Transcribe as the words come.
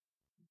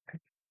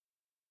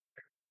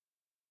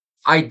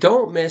I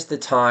don't miss the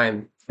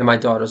time in my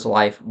daughter's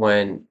life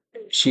when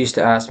she used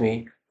to ask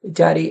me,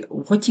 "Daddy,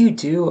 what do you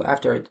do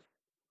after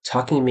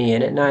tucking me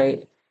in at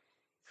night?"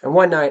 And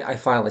one night I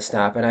finally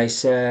snap and I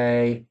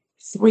say,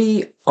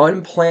 3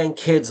 unplanned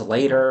kids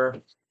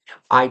later,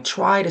 I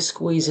try to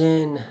squeeze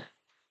in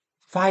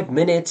 5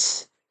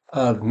 minutes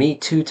of Me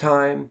Too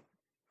time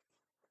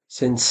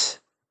since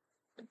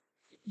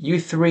you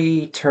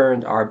 3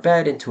 turned our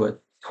bed into a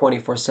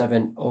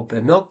 24/7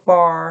 open milk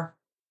bar,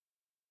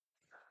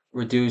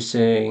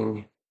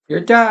 reducing your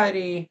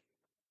daddy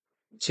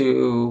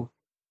to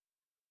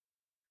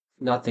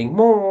nothing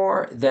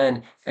more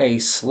than a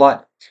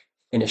slut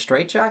in a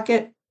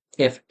straitjacket.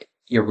 If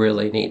you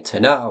really need to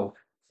know,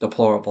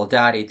 deplorable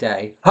daddy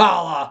day.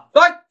 Holla!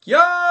 Thank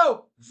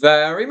you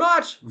very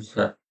much.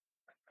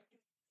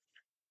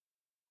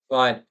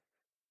 But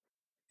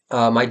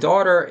my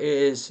daughter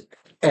is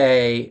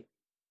a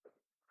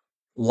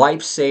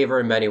lifesaver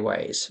in many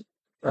ways.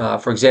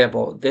 For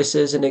example, this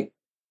is an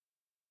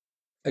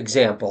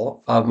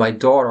example of my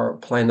daughter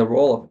playing the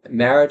role of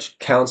marriage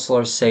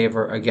counselor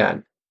saver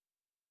again.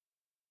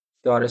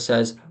 Daughter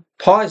says,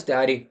 "Pause,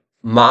 daddy.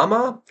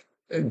 Mama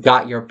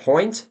got your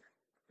point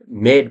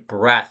mid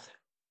breath.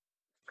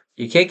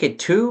 You can't get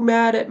too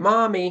mad at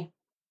mommy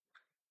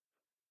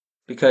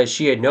because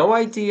she had no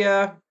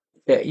idea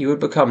that you would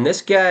become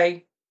this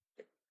gay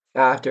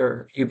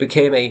after you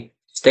became a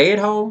stay at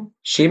home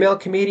female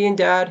comedian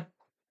dad.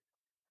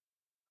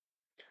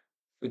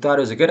 We thought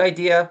it was a good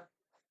idea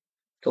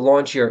to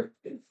launch your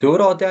Do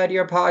It All Dad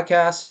Year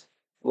podcast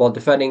while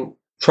defending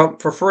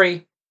Trump for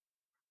free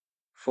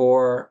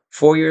for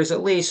 4 years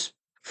at least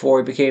before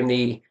he became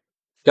the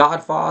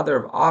godfather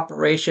of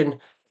Operation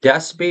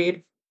Death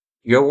Speed.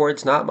 Your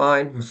words, not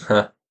mine."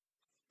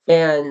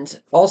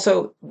 And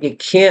also, you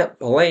can't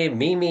blame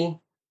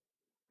Mimi.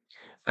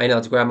 I know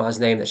it's grandma's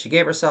name that she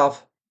gave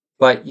herself,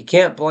 but you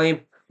can't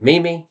blame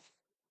Mimi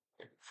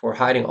for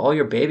hiding all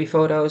your baby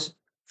photos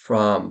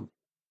from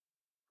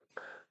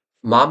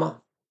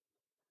mama,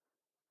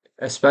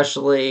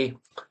 especially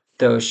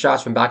those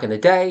shots from back in the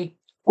day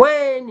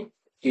when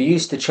you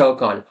used to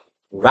choke on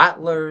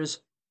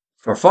rattlers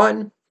for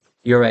fun.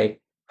 You're a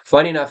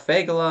funny enough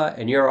fagula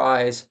in your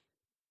eyes.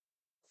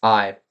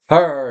 I've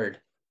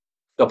heard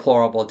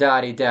deplorable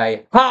daddy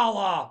day.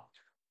 Holla!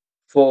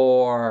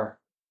 For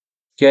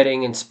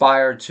getting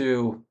inspired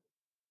to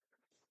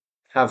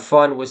have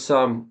fun with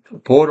some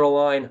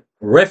borderline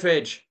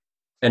riffage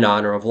in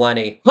honor of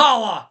Lenny.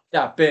 Holla!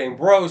 That being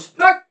bros.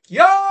 Thank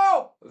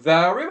you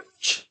very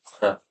much.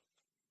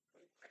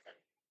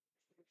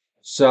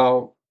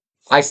 So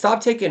I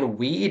stopped taking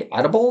weed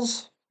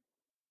edibles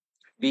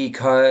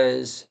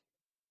because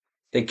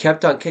they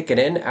kept on kicking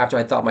in after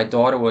I thought my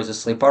daughter was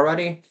asleep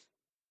already.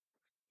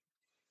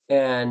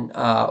 And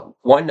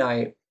one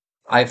night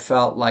I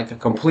felt like a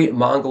complete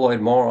mongoloid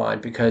moron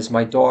because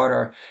my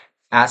daughter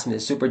asked me a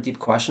super deep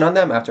question on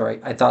them after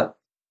I thought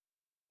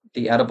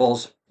the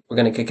edibles were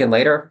going to kick in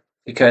later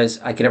because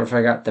I could never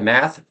figure out the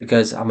math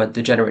because I'm a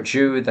degenerate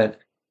Jew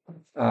that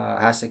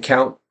has to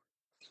count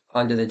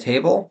under the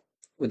table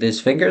with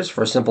his fingers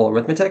for simple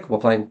arithmetic while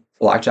playing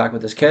blackjack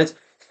with his kids.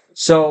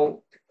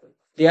 So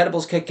the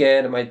edibles kick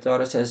in, and my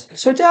daughter says,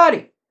 "So,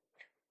 Daddy,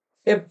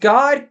 if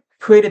God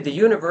created the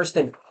universe,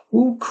 then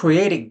who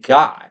created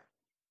God?"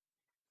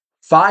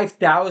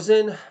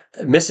 5,000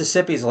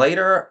 Mississippis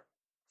later,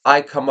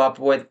 I come up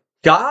with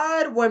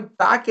God went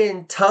back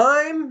in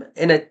time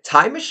in a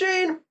time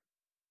machine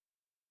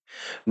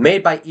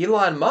made by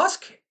Elon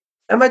Musk.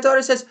 And my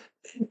daughter says,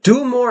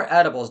 "Do more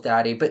edibles,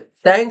 Daddy, but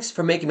thanks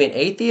for making me an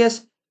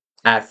atheist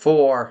at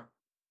 4.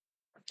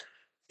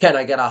 Can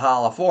I get a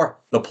holla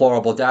for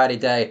deplorable daddy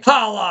day?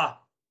 Holla!"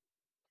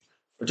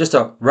 Just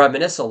to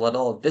reminisce a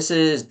little, this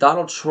is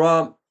Donald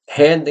Trump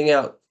handing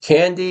out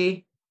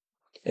candy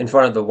in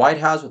front of the White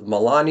House with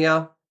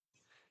Melania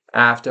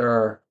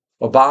after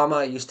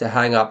Obama used to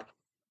hang up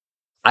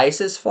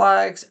ISIS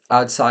flags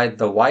outside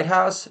the White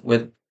House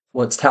with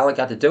what's talent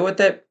got to do with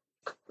it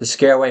to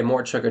scare away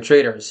more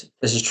trick-or-treaters.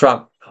 This is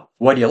Trump.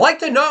 "Would you like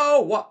to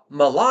know what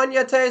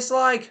Melania tastes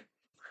like?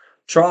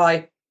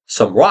 Try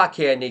some rock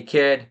candy,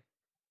 kid."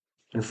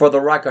 And for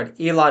the record,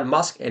 Elon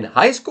Musk in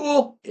high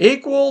school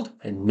equaled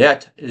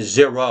net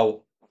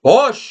zero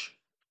Bush.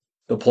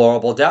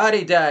 Deplorable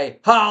daddy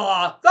day.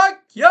 Holla! Thank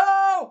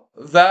you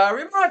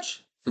very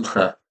much.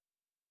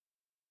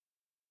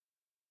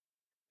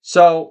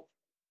 So,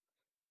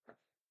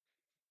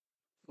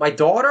 my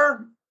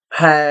daughter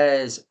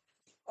has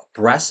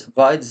breast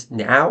buds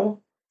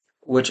now,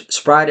 which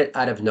sprouted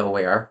out of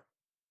nowhere,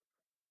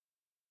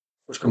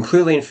 which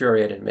completely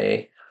infuriated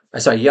me. I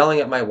start yelling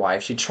at my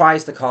wife. She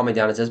tries to calm me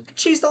down and says,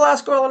 "She's the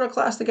last girl in her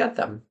class to get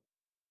them."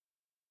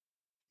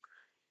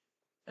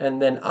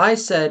 And then I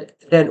said,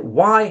 "Then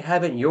why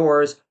haven't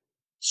yours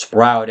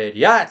sprouted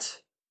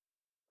yet?"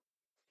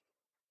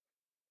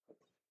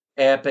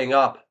 Amping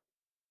up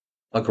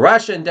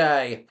aggression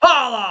day.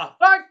 Holla!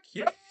 Thank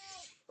you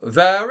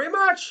very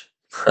much.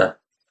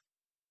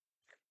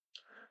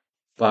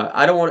 But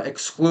I don't want to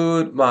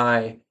exclude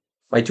my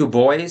two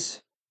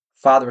boys,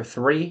 father of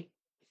 3,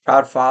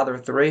 proud father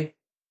of three.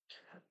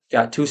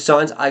 Got two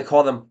sons. I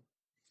call them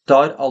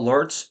stud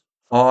alerts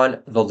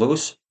on the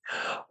loose.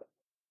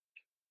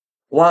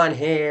 Blonde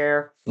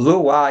hair,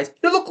 blue eyes.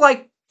 They look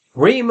like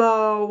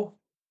primo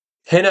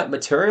pinup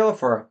material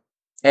for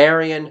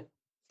Aryan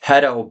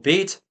pedo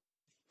beat.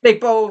 They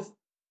both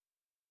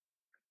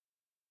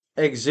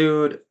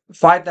exude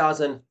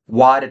 5,000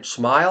 wattage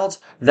smiles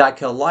that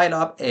can light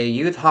up a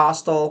youth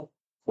hostel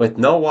with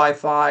no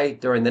Wi-Fi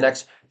during the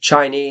next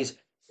Chinese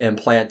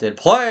implanted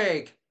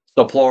plague.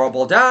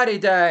 Deplorable Daddy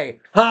Day.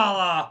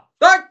 Holla!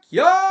 Thank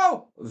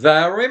you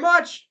very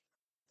much.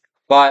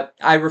 But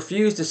I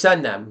refuse to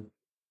send them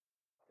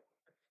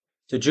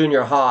to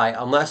junior high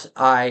unless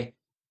I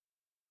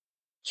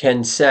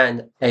can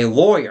send a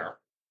lawyer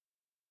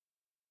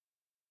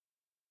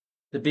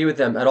to be with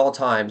them at all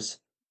times,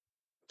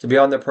 to be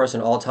on their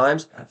person at all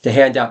times, to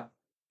hand out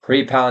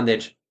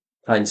pre-poundage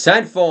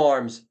consent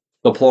forms.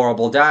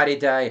 Deplorable Daddy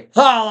Day.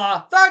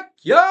 Holla! Thank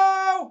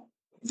you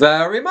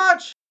very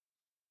much.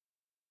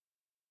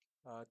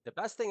 The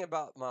best thing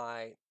about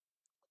my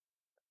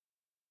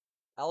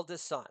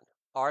eldest son,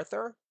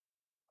 Arthur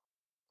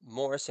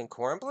Morrison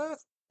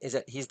Cornbluth, is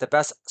that he's the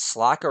best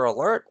slacker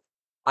alert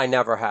I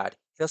never had.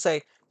 He'll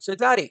say, "So,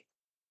 Daddy,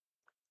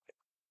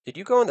 did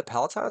you go in the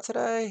Peloton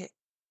today?"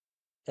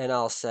 And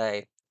I'll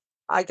say,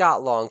 "I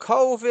got long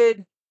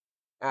COVID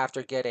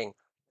after getting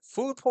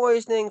food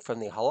poisoning from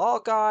the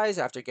halal guys,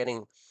 after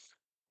getting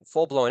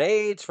full blown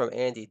AIDS from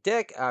Andy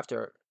Dick,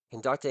 after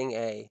conducting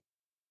a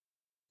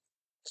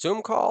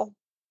Zoom call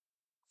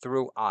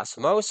through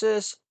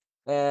osmosis."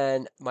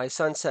 And my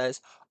son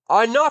says,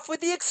 "Enough with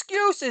the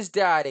excuses,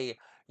 Daddy.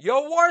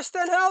 You're worse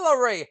than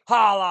Hillary.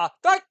 Holla.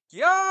 Thank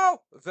you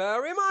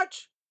very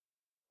much."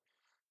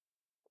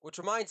 Which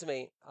reminds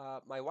me,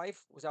 my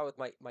wife was out with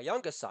my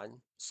youngest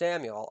son,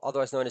 Samuel,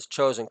 otherwise known as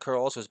Chosen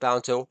Curls, who's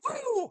bound to.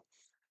 Woo!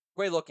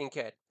 Great looking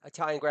kid.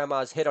 Italian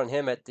grandmas hit on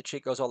him at the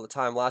Chicos all the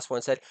time. Last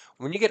one said,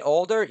 "When you get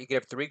older, you could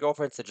have three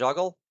girlfriends to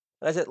juggle."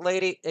 And I said,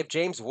 "Lady, if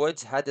James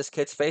Woods had this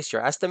kid's face,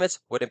 your estimates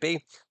wouldn't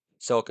be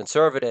so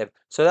conservative."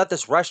 So at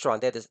this restaurant,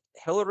 they had this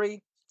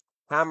Hillary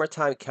Hammer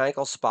Time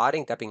Cankle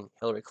spotting, that being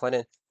Hillary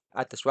Clinton,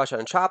 at this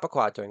restaurant in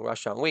Chappaqua during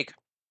Restaurant Week.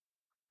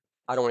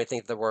 I don't really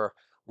think that we're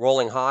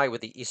rolling high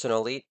with the Eastern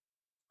elite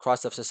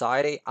crust of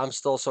society. I'm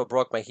still so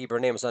broke, my Hebrew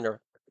name is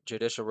under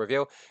judicial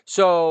review.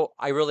 So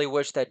I really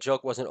wish that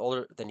joke wasn't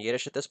older than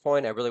Yiddish at this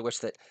point. I really wish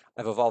that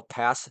I've evolved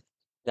past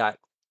that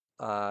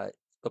uh,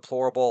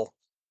 deplorable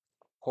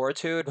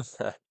horritude.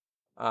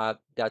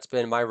 That's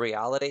been my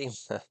reality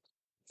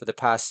for the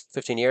past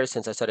 15 years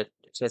since I started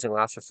chasing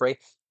laughs for free.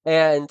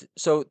 And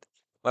so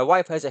my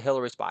wife has a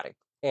Hillary spotting,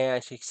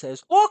 and she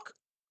says, "Look,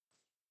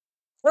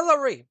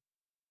 Hillary."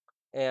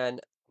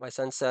 And my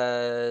son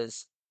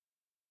says,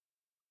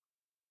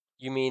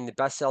 "You mean the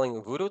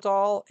best-selling voodoo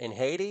doll in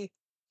Haiti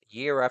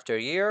year after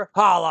year?"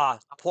 Holla!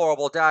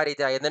 Deplorable Daddy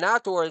Day. And then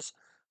afterwards,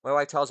 my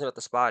wife tells me about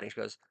the spot, and she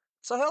goes,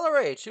 "So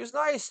Hillary, she was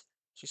nice.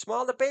 She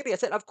smiled at baby." I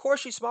said, "Of course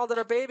she smiled at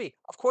her baby.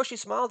 Of course she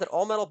smiled at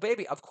all metal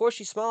baby. Of course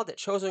she smiled at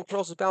Chosen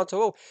Curls was bound to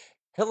woo.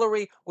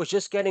 Hillary was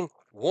just getting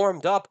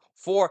warmed up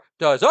for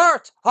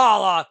dessert.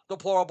 Holla!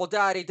 Deplorable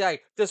Daddy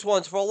Day. This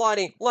one's for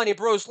Lenny. Lenny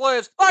Bruce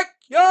lives. Thank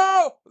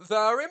you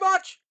very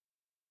much."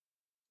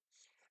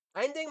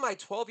 Ending my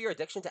 12-year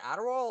addiction to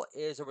Adderall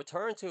is a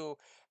return to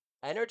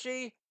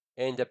energy,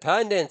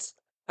 independence.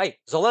 Hey,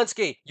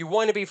 Zelensky, you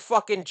want to be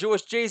fucking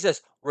Jewish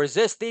Jesus?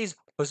 Resist these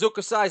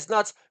bazooka-sized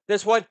nuts.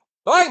 This one,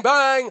 bang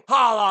bang,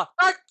 holla,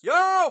 thank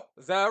you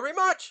very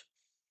much.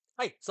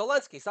 Hey,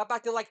 Zelensky, stop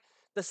acting like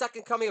the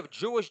second coming of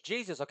Jewish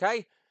Jesus,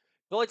 okay?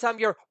 The only time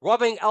you're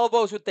rubbing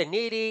elbows with the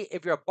needy,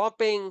 if you're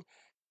bumping,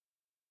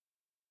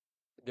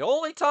 the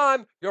only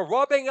time you're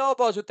rubbing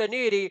elbows with the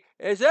needy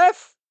is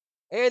if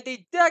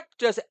Andy Dick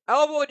just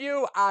elbowed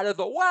you out of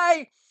the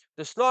way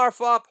to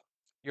snarf up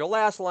your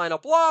last line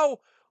of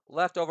blow,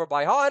 left over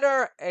by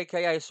Hunter,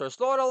 aka Sir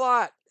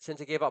Snortalot, since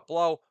he gave up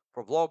blow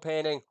for blow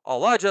painting,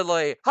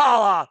 allegedly.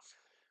 Holla!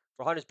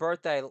 For Hunter's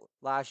birthday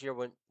last year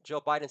when Joe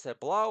Biden said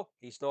blow,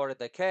 he snorted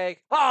the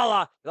cake.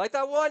 Holla! You like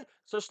that one?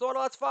 Sir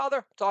Snortalot's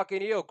father? Talking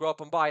to you,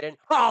 Groping Biden.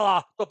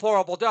 Holla!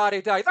 Deplorable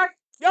daddy day. Thank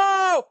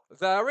you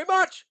very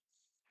much.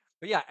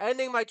 But yeah,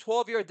 ending my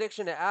 12-year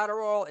addiction to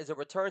Adderall is a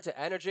return to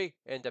energy,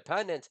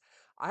 independence.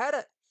 I had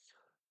to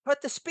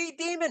put the speed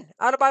demon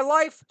out of my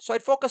life so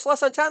I'd focus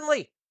less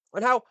intently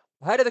on how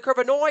ahead of the curve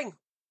annoying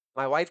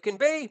my wife can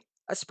be,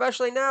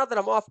 especially now that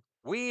I'm off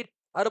weed,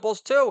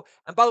 edibles too.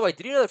 And by the way,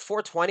 did you know that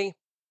 420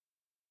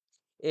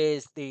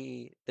 is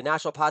the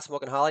national pot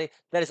smoking holiday?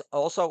 That is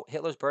also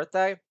Hitler's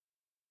birthday.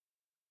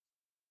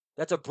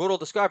 That's a brutal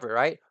discovery,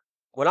 right?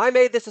 When I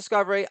made this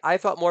discovery, I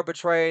felt more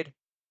betrayed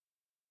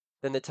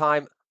than the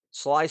time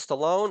Sly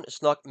Stallone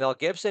snuck Mel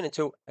Gibson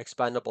into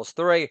Expendables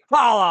 3.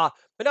 Holla!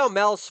 But now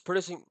Mel's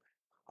producing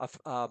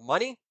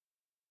money.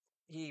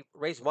 He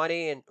raised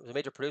money and was a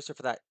major producer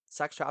for that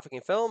sex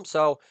trafficking film.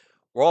 So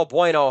we're all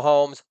bueno,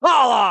 Holmes.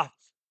 Holla!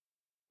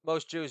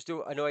 Most Jews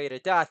do annoy you to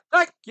death.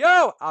 Thank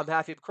you! I'm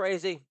half heap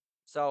crazy.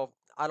 So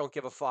I don't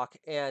give a fuck.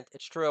 And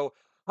it's true.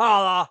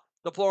 Holla!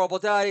 Deplorable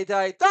Daddy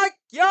Day. Thank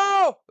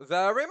you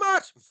very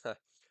much.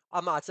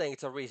 I'm not saying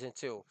it's a reason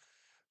to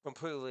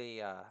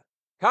completely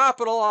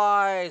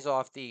capitalize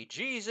off the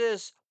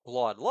Jesus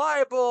blood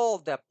libel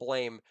that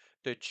blame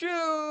the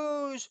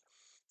Jews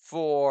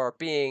for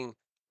being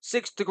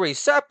 6 degrees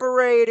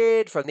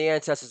separated from the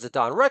ancestors of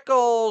Don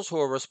Rickles, who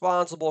are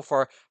responsible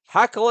for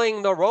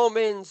heckling the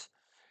Romans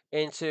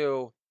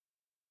into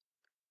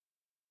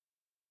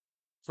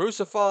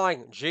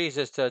crucifying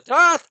Jesus to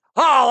death.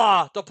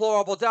 Holla!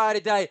 Deplorable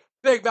Daddy Day.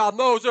 Big Mouth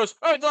Moses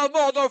in the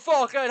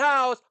motherfucking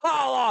house.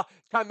 Holla!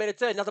 10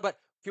 minutes in, nothing but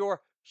pure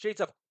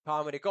sheets of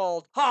comedy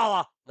gold.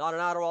 Holla! Not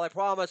an Adderall, I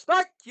promise.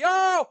 Thank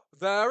you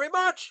very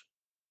much.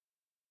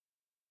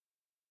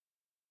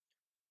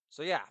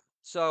 So, yeah.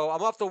 So,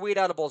 I'm off the weed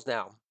edibles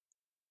now.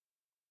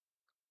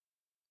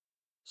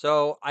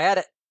 So, I had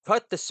to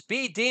cut the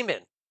speed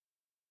demon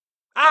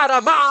out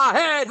of my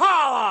head.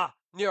 Holla!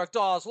 New York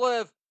Dolls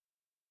live.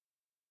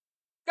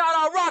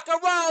 Got a rock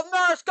and roll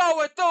nurse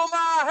going through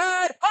my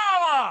head.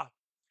 Holla!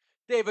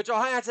 David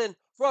Johansen,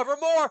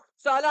 forevermore,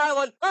 Staten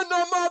Island, in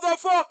the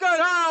motherfucking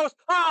house!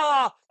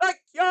 Holla! Thank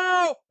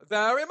you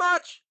very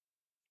much!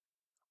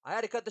 I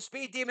had to cut the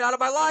speed demon out of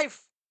my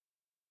life!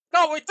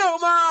 Going through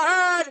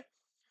my head!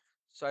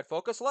 So I'd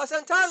focus less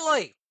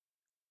intently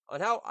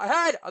on how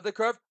ahead of the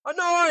curve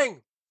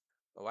annoying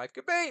my wife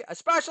could be,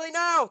 especially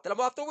now that I'm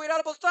off the weed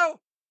edibles too.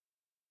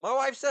 My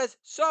wife says,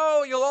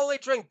 "So you'll only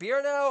drink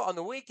beer now on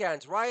the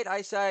weekends, right?"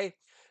 I say,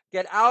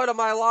 "Get out of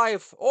my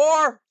life,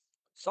 or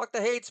suck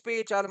the hate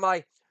speech out of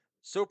my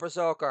super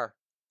soaker."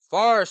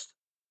 First,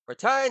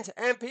 pretend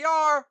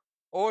NPR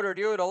ordered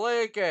you to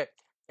link it.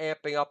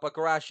 Amping up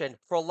aggression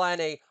for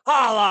Lenny.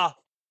 Holla!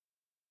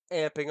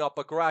 Amping up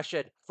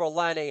aggression for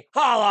Lenny.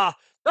 Holla!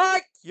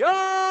 Thank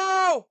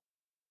you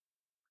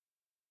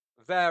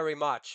very much.